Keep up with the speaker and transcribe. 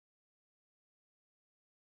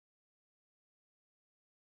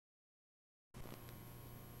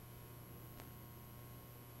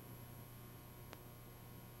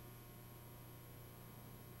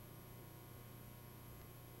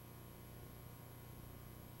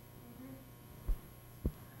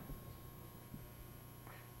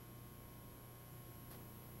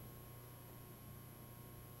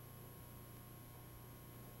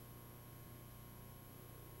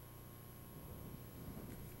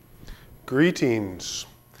Greetings.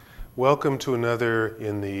 Welcome to another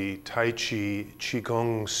in the Tai Chi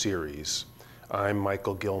Qigong series. I'm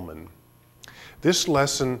Michael Gilman. This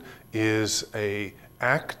lesson is an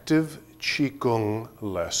active Qigong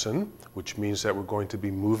lesson, which means that we're going to be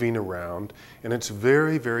moving around, and it's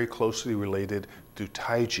very, very closely related to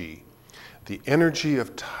Tai Chi. The energy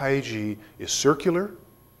of Tai Chi is circular.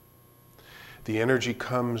 The energy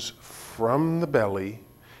comes from the belly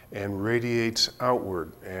and radiates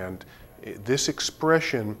outward, and this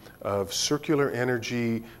expression of circular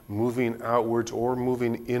energy moving outwards or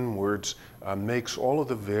moving inwards makes all of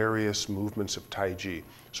the various movements of Tai Chi.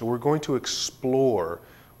 So we're going to explore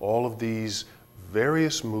all of these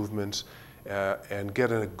various movements and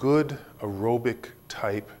get a good aerobic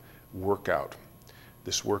type workout.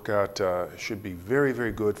 This workout should be very,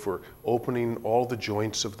 very good for opening all the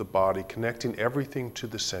joints of the body, connecting everything to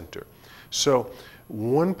the center. So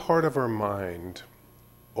one part of our mind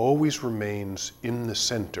always remains in the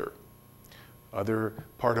center. Other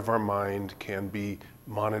part of our mind can be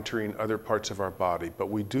monitoring other parts of our body, but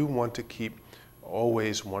we do want to keep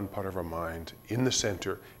always one part of our mind in the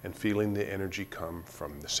center and feeling the energy come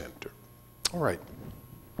from the center. All right.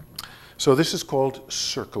 So this is called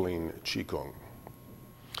circling Qigong.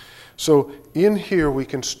 So in here we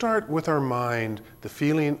can start with our mind, the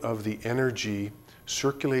feeling of the energy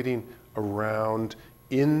circulating around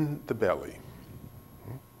in the belly.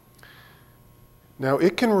 Now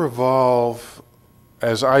it can revolve,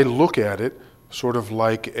 as I look at it, sort of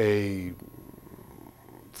like a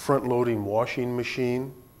front-loading washing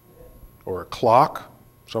machine or a clock,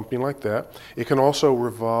 something like that. It can also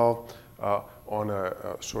revolve on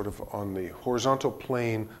the horizontal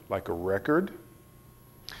plane like a record.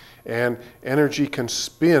 And energy can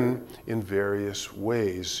spin in various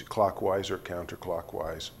ways, clockwise or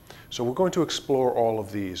counterclockwise. So we're going to explore all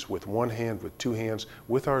of these with one hand, with two hands,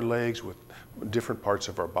 with our legs, with different parts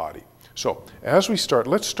of our body. So as we start,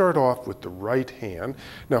 let's start off with the right hand.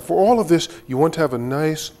 Now for all of this, you want to have a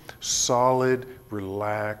nice, solid,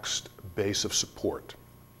 relaxed base of support.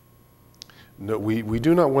 No, we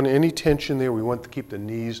do not want any tension there. We want to keep the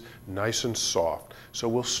knees nice and soft. So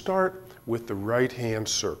we'll start with the right hand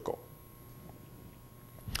circle.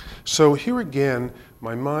 So here again,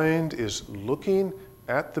 my mind is looking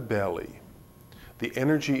at the belly. The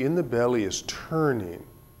energy in the belly is turning,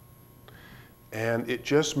 and it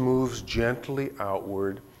just moves gently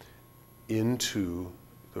outward into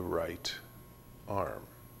the right arm.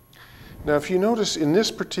 Now if you notice in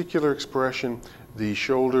this particular expression, the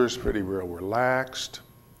shoulders pretty well relaxed.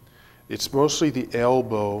 It's mostly the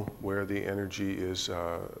elbow where the energy is,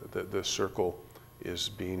 the circle is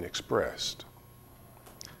being expressed.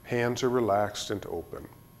 Hands are relaxed and open.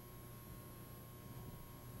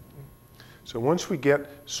 So once we get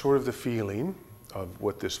sort of the feeling of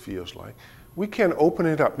what this feels like, we can open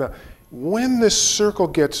it up. Now, when this circle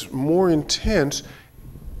gets more intense,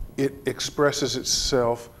 it expresses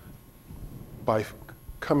itself by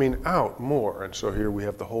coming out more. And so here we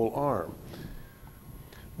have the whole arm.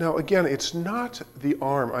 Now again, it's not the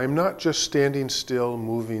arm. I'm not just standing still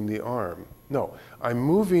moving the arm. No, I'm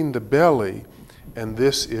moving the belly, and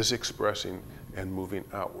this is expressing and moving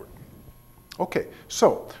outward. Okay,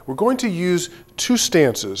 so we're going to use two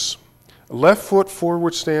stances, a left foot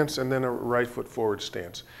forward stance and then a right foot forward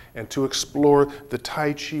stance, and to explore the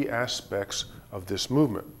Tai Chi aspects of this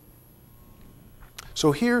movement.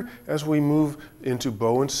 So here, as we move into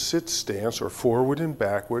bow and sit stance, or forward and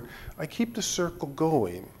backward, I keep the circle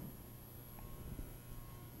going.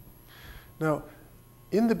 Now,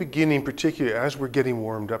 in the beginning, particularly as we're getting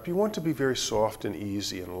warmed up, you want to be very soft and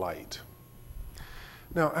easy and light.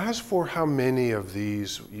 Now, as for how many of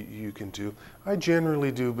these you can do, I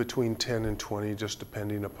generally do between 10 and 20, just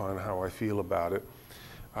depending upon how I feel about it.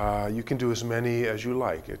 You can do as many as you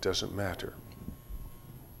like, it doesn't matter.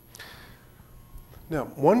 Now,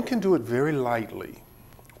 one can do it very lightly,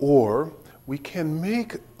 or we can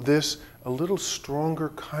make this a little stronger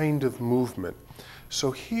kind of movement.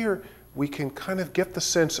 So here we can kind of get the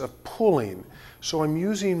sense of pulling. So I'm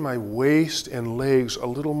using my waist and legs a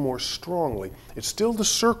little more strongly. It's still the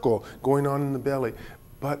circle going on in the belly,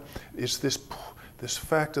 but it's this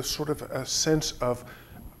fact of sort of a sense of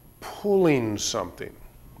pulling something,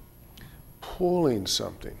 pulling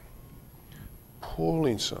something,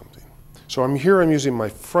 pulling something. So I'm using my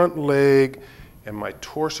front leg and my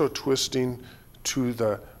torso twisting to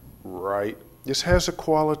the right. This has a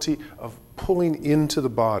quality of pulling into the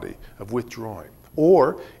body, of withdrawing.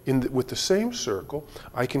 Or with the same circle,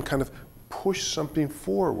 I can kind of push something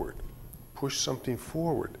forward, push something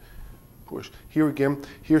forward, push. Here again,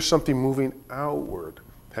 here's something moving outward,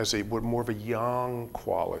 has a more of a yang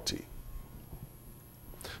quality.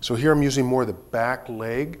 So here I'm using more the back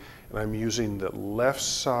leg, and I'm using the left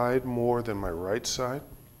side more than my right side.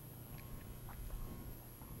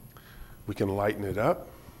 We can lighten it up.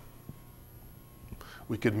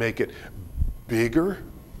 We could make it bigger.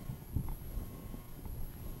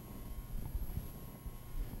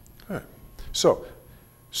 All right. So,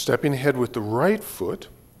 stepping ahead with the right foot,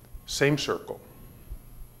 same circle.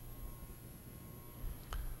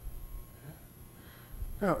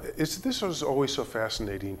 Now, this was always so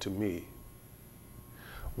fascinating to me.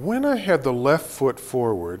 When I had the left foot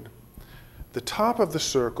forward, the top of the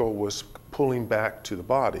circle was pulling back to the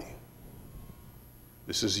body.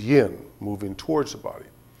 This is yin, moving towards the body.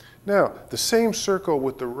 Now, the same circle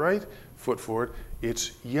with the right foot forward,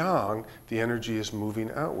 it's yang, the energy is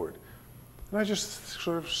moving outward. And I just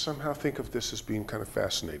sort of somehow think of this as being kind of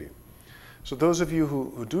fascinating. So those of you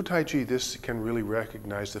who do Tai Chi, this can really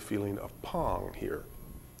recognize the feeling of Pong here,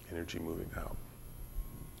 energy moving out.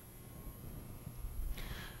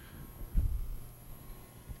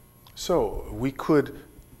 So we could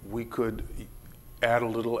add a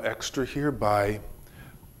little extra here by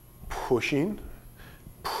pushing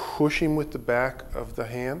with the back of the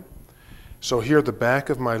hand. So here the back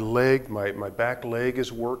of my leg, my back leg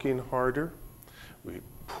is working harder. We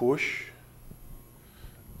push,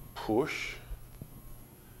 push,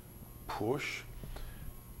 push,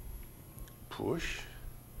 push.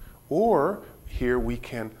 Or here we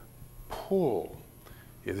can pull.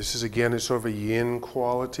 Yeah, this is again sort of a yin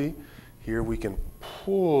quality. Here we can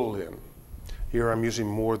pull in. Here I'm using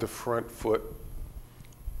more the front foot.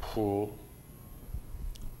 Pull,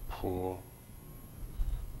 pull,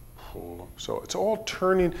 pull. So it's all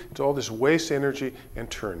turning, it's all this waste energy and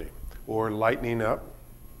turning. Or lightening up.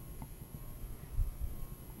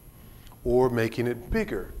 Or making it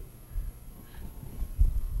bigger.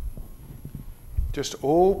 Just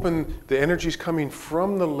open, the energy's coming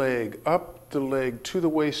from the leg, up the leg, to the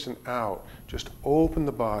waist and out. Just open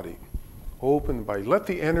the body. Open the body. Let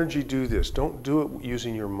the energy do this. Don't do it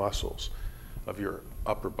using your muscles of your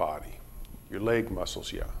upper body. Your leg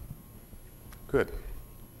muscles, yeah. Good.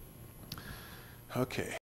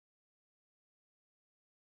 Okay.